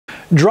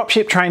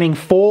Dropship training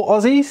for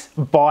Aussies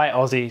by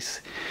Aussies.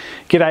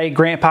 G'day,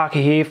 Grant Parker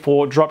here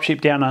for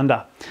Dropship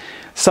Downunder.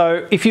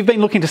 So if you've been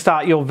looking to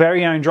start your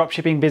very own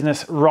dropshipping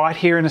business right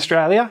here in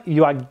Australia,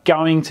 you are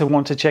going to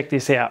want to check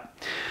this out.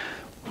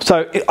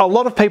 So a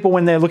lot of people,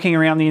 when they're looking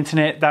around the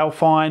internet, they'll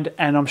find,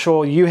 and I'm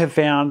sure you have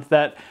found,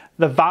 that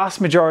the vast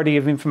majority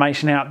of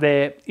information out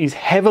there is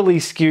heavily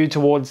skewed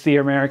towards the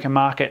American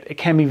market. It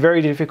can be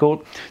very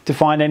difficult to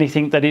find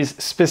anything that is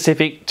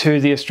specific to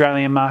the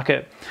Australian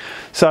market.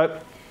 So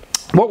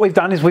what we've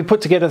done is we've put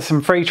together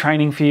some free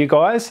training for you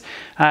guys.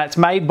 It's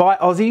made by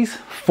Aussies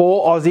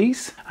for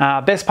Aussies.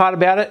 Best part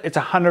about it, it's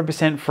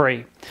 100%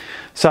 free.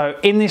 So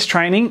in this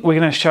training, we're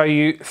going to show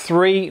you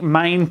 3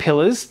 main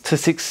pillars to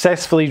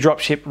successfully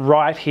dropship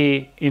right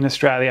here in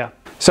Australia.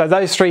 So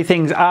those 3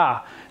 things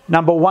are: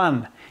 number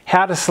 1,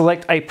 how to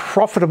select a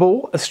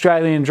profitable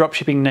Australian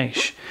dropshipping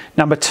niche.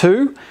 Number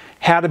 2,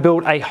 how to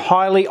build a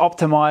highly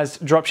optimized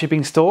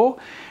dropshipping store.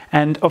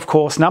 And of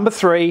course, number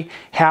 3,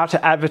 how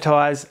to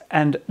advertise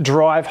and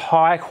drive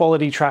high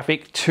quality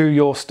traffic to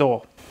your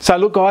store. So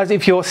look guys,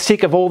 if you're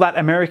sick of all that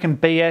American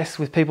BS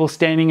with people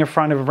standing in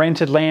front of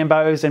rented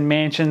Lambos and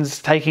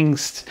mansions, taking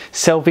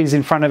selfies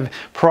in front of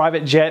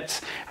private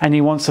jets, and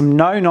you want some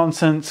no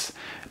nonsense,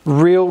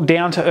 real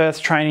down to earth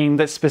training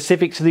that's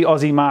specific to the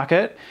Aussie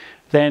market,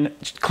 then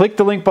click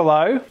the link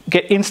below,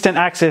 get instant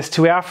access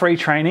to our free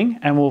training,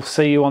 and we'll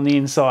see you on the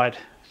inside.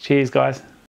 Cheers guys.